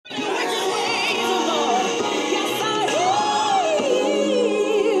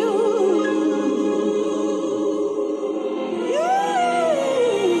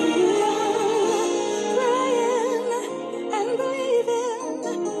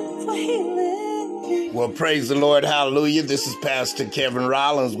Well, praise the Lord. Hallelujah. This is Pastor Kevin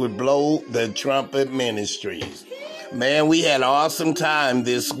Rollins with Blow the Trumpet Ministries. Man, we had an awesome time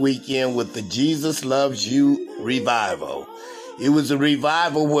this weekend with the Jesus Loves You revival. It was a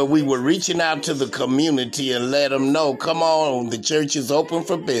revival where we were reaching out to the community and let them know, come on, the church is open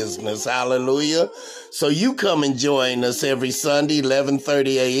for business. Hallelujah. So you come and join us every Sunday,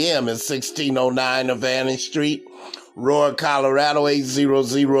 11:30 a.m. at 1609 Havana Street, Aurora, Colorado,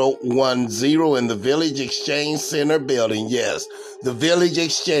 80010 in the Village Exchange Center building. Yes, the Village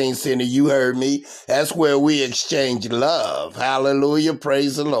Exchange Center, you heard me. That's where we exchange love. Hallelujah.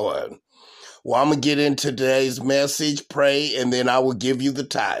 Praise the Lord. Well, I'm going to get into today's message, pray, and then I will give you the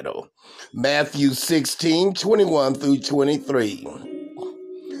title. Matthew 16:21 through 23.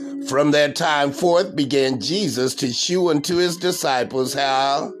 From that time forth began Jesus to shew unto his disciples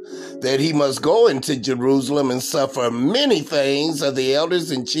how that he must go into Jerusalem and suffer many things of the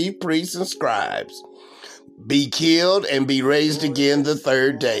elders and chief priests and scribes, be killed and be raised again the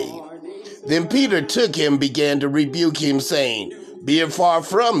third day. Then Peter took him and began to rebuke him, saying, Be it far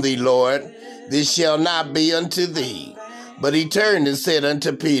from thee, Lord, this shall not be unto thee. But he turned and said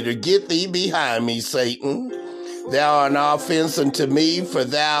unto Peter, Get thee behind me, Satan. Thou art an offense unto me, for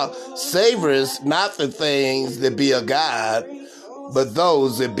thou savorest not the things that be of God, but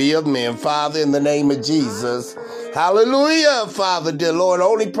those that be of men. Father, in the name of Jesus, hallelujah, Father, dear Lord,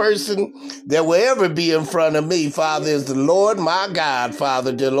 only person that will ever be in front of me, Father, is the Lord my God,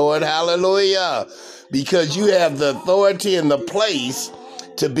 Father, dear Lord, hallelujah, because you have the authority and the place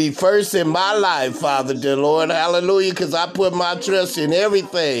to be first in my life, Father, dear Lord, hallelujah, because I put my trust in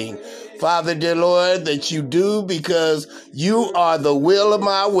everything, Father, dear Lord, that you do, because you are the will of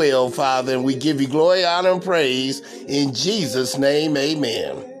my will, Father, and we give you glory, honor, and praise in Jesus' name,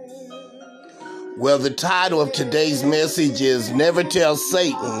 amen. Well, the title of today's message is Never Tell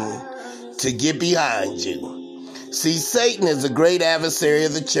Satan to Get Behind You. See, Satan is a great adversary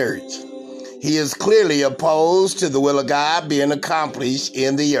of the church. He is clearly opposed to the will of God being accomplished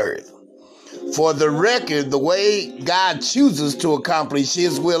in the earth. For the record, the way God chooses to accomplish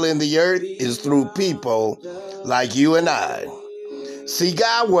his will in the earth is through people like you and I. See,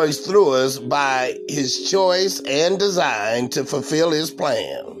 God works through us by his choice and design to fulfill his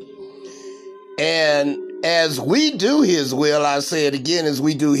plan. And as we do his will, I say it again, as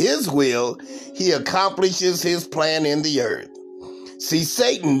we do his will, he accomplishes his plan in the earth. See,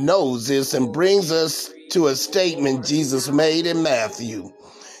 Satan knows this and brings us to a statement Jesus made in Matthew.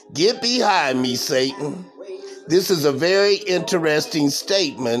 Get behind me, Satan. This is a very interesting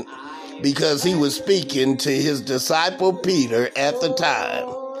statement because he was speaking to his disciple Peter at the time.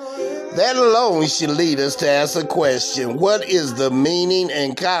 That alone should lead us to ask a question. What is the meaning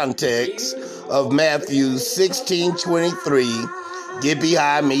and context of Matthew 16:23? Get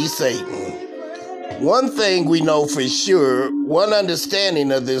behind me, Satan. One thing we know for sure, one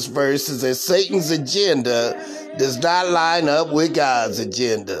understanding of this verse is that Satan's agenda does not line up with God's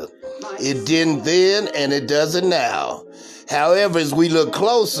agenda. It didn't then and it doesn't now. However, as we look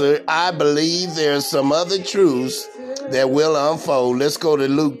closer, I believe there are some other truths that will unfold. Let's go to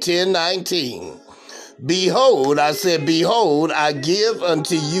Luke 10:19. Behold, I said, behold, I give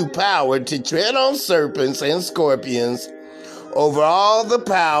unto you power to tread on serpents and scorpions, over all the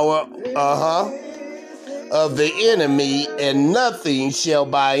power, of the enemy, and nothing shall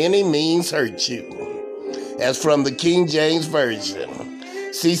by any means hurt you. As from the King James Version.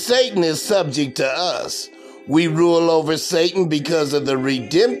 See, Satan is subject to us. We rule over Satan because of the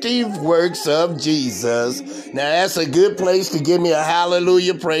redemptive works of Jesus. Now, that's a good place to give me a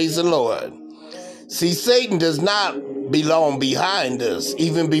hallelujah, praise the Lord. See, Satan does not belong behind us,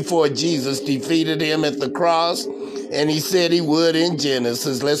 even before Jesus defeated him at the cross, and he said he would in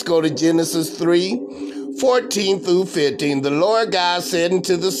Genesis. Let's go to Genesis 3:14 through 15. The Lord God said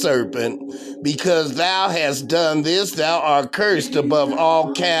unto the serpent, Because thou hast done this, thou art cursed above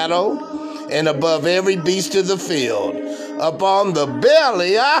all cattle and above every beast of the field. Upon the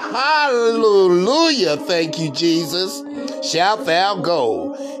belly, hallelujah, thank you, Jesus, shalt thou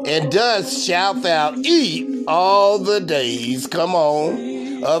go, and dust shalt thou eat all the days, come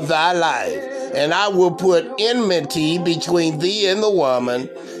on, of thy life. And I will put enmity between thee and the woman,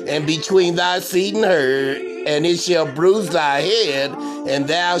 and between thy seed and her, and it shall bruise thy head, and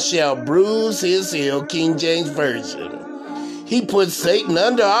thou shalt bruise his heel. King James Version. He put Satan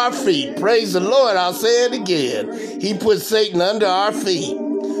under our feet. Praise the Lord. I'll say it again. He put Satan under our feet.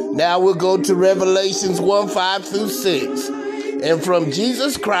 Now we'll go to Revelations 1:5 through 6. And from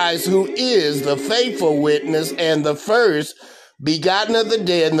Jesus Christ, who is the faithful witness and the first begotten of the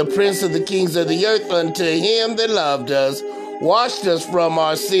dead, and the prince of the kings of the earth, unto him that loved us, washed us from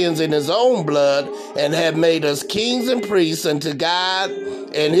our sins in his own blood, and have made us kings and priests unto God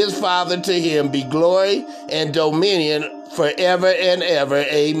and his Father. To him be glory and dominion forever and ever.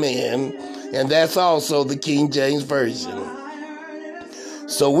 Amen. And that's also the King James Version.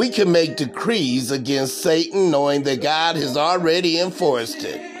 So we can make decrees against Satan, knowing that God has already enforced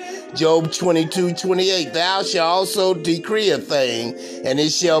it. Job 22:28, thou shalt also decree a thing, and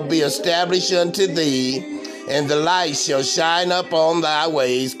it shall be established unto thee, and the light shall shine up on thy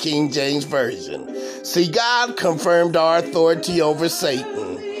ways. King James Version. See, God confirmed our authority over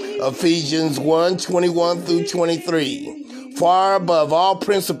Satan. Ephesians 1:21-23. Far above all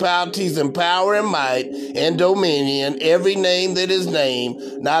principalities and power and might and dominion, every name that is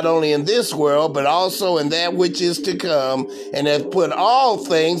named, not only in this world, but also in that which is to come, and hath put all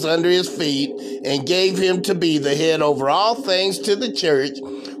things under his feet, and gave him to be the head over all things to the church,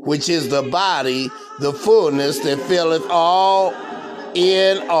 which is the body, the fullness that filleth all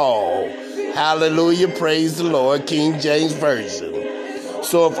in all. Hallelujah, praise the Lord. King James Version.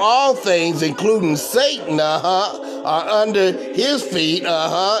 So if all things, including Satan, are under his feet,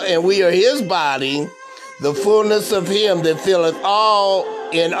 and we are his body, the fullness of him that filleth all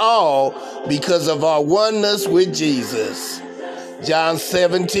in all, because of our oneness with Jesus. John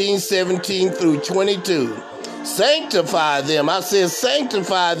 17:17-22. Sanctify them. I said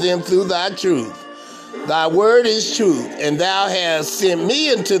sanctify them through thy truth. Thy word is truth, and thou hast sent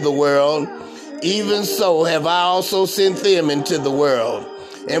me into the world. Even so have I also sent them into the world.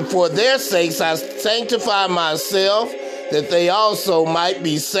 And for their sakes I sanctify myself, that they also might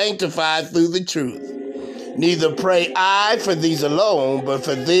be sanctified through the truth. Neither pray I for these alone, but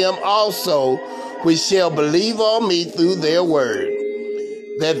for them also which shall believe on me through their word,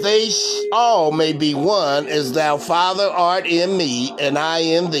 that they all may be one, as thou, Father, art in me, and I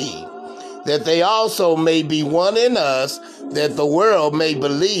in thee, that they also may be one in us, that the world may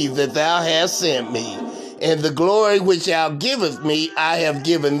believe that thou hast sent me. And the glory which thou givest me, I have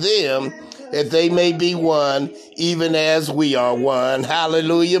given them, that they may be one, even as we are one.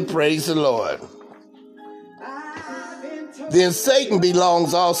 Hallelujah, praise the Lord. Then Satan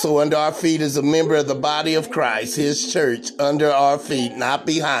belongs also under our feet as a member of the body of Christ, his church, under our feet, not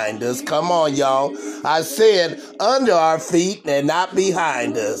behind us. Come on, y'all. I said under our feet and not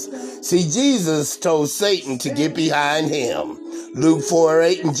behind us. See, Jesus told Satan to get behind him. Luke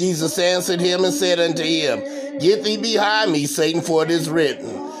 4:8, and Jesus answered him and said unto him, Get thee behind me, Satan, for it is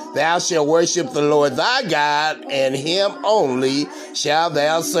written, Thou shalt worship the Lord thy God, and him only shalt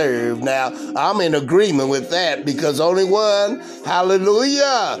thou serve. Now, I'm in agreement with that, because only one,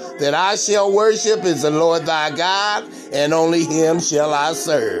 hallelujah, that I shall worship is the Lord thy God, and only him shall I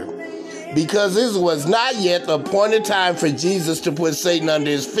serve. Because this was not yet the appointed time for Jesus to put Satan under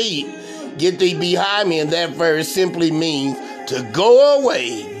his feet. Get thee behind me, in that verse simply means to go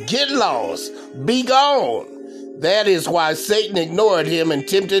away, get lost, be gone. That is why Satan ignored him and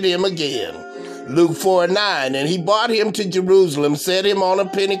tempted him again. Luke 4:9, and he brought him to Jerusalem, set him on a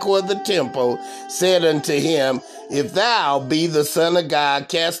pinnacle of the temple, said unto him, If thou be the Son of God,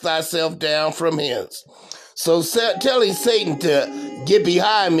 cast thyself down from hence. So telling Satan to get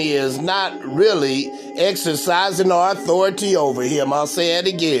behind me is not really exercising our authority over him. I'll say it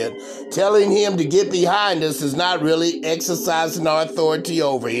again. Telling him to get behind us is not really exercising our authority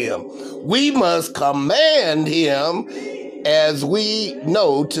over him. We must command him, as we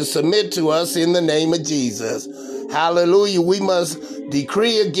know, to submit to us in the name of Jesus. Hallelujah. We must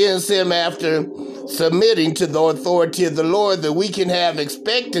decree against him after submitting to the authority of the Lord, that we can have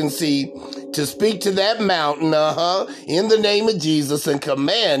expectancy to speak to that mountain, in the name of Jesus, and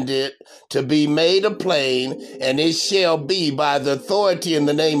command it to be made a plain, and it shall be by the authority in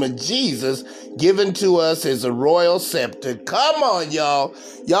the name of Jesus given to us as a royal scepter. Come on, y'all.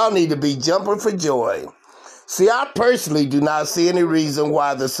 Y'all need to be jumping for joy. See, I personally do not see any reason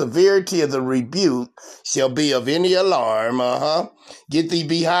why the severity of the rebuke shall be of any alarm. Get thee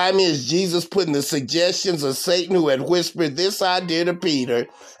behind me, is Jesus putting the suggestions of Satan, who had whispered this idea to Peter,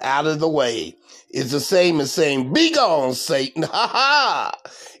 out of the way. It's the same as saying, Be gone, Satan.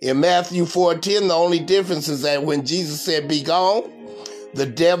 In Matthew 4:10, the only difference is that when Jesus said, Be gone, the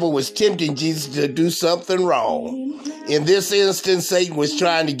devil was tempting Jesus to do something wrong. In this instance, Satan was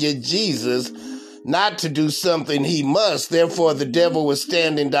trying to get Jesus not to do something he must. Therefore, the devil was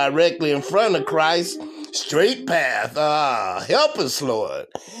standing directly in front of Christ. Straight path. Help us, Lord.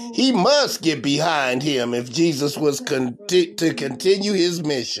 He must get behind him if Jesus was to continue his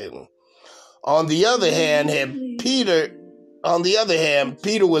mission. On the other hand, Peter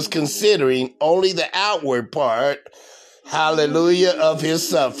was considering only the outward part. hallelujah, of his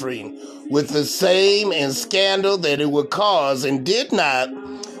suffering with the same and scandal that it would cause, and did not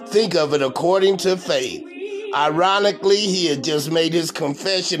think of it according to faith. Ironically, he had just made his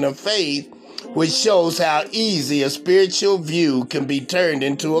confession of faith, which shows how easy a spiritual view can be turned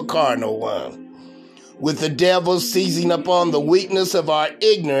into a carnal one, with the devil seizing upon the weakness of our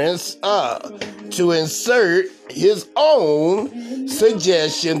ignorance to insert his own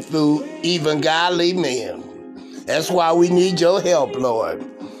suggestion through even godly men. That's why we need your help, Lord.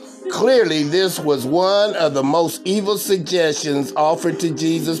 Clearly, this was one of the most evil suggestions offered to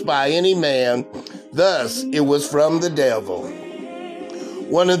Jesus by any man. Thus, it was from the devil.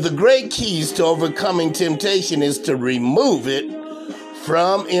 One of the great keys to overcoming temptation is to remove it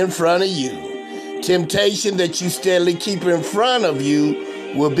from in front of you. Temptation that you steadily keep in front of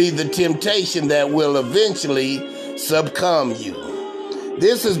you will be the temptation that will eventually succumb you.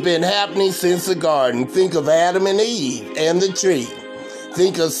 This has been happening since the garden. Think of Adam and Eve and the tree.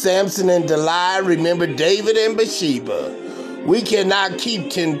 Think of Samson and Delilah. Remember David and Bathsheba. We cannot keep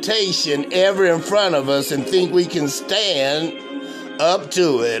temptation ever in front of us and think we can stand up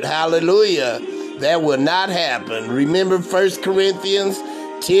to it. Hallelujah. That will not happen. Remember 1 Corinthians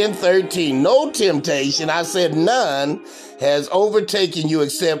 10:13. No temptation, I said none, has overtaken you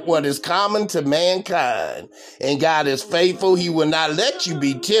except what is common to mankind. And God is faithful. He will not let you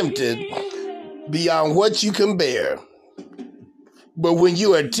be tempted beyond what you can bear. But when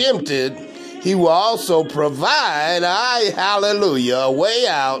you are tempted, he will also provide, hallelujah, a way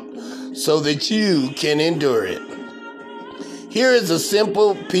out so that you can endure it. Here is a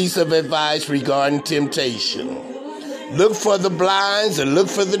simple piece of advice regarding temptation. Look for the blinds and look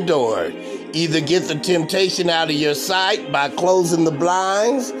for the door. Either get the temptation out of your sight by closing the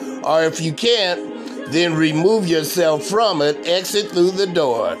blinds, or if you can't, then remove yourself from it, exit through the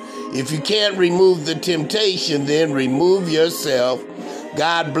door. If you can't remove the temptation, then remove yourself.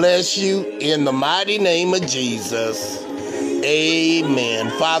 God bless you in the mighty name of Jesus. Amen.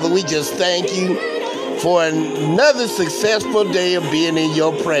 Father, we just thank you for another successful day of being in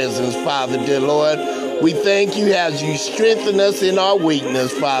your presence, Father, dear Lord. We thank you as you strengthen us in our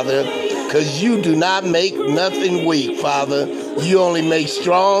weakness, Father, because you do not make nothing weak, Father. You only make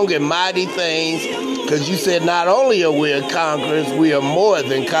strong and mighty things, because you said not only are we conquerors, we are more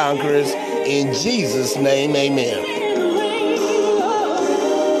than conquerors. In Jesus' name, amen.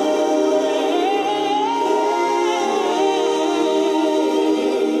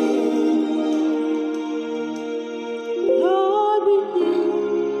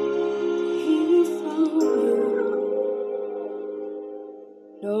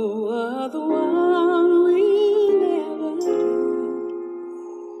 No other one will ever do.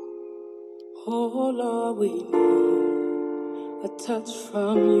 Oh Lord, we need a touch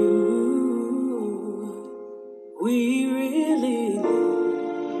from you. We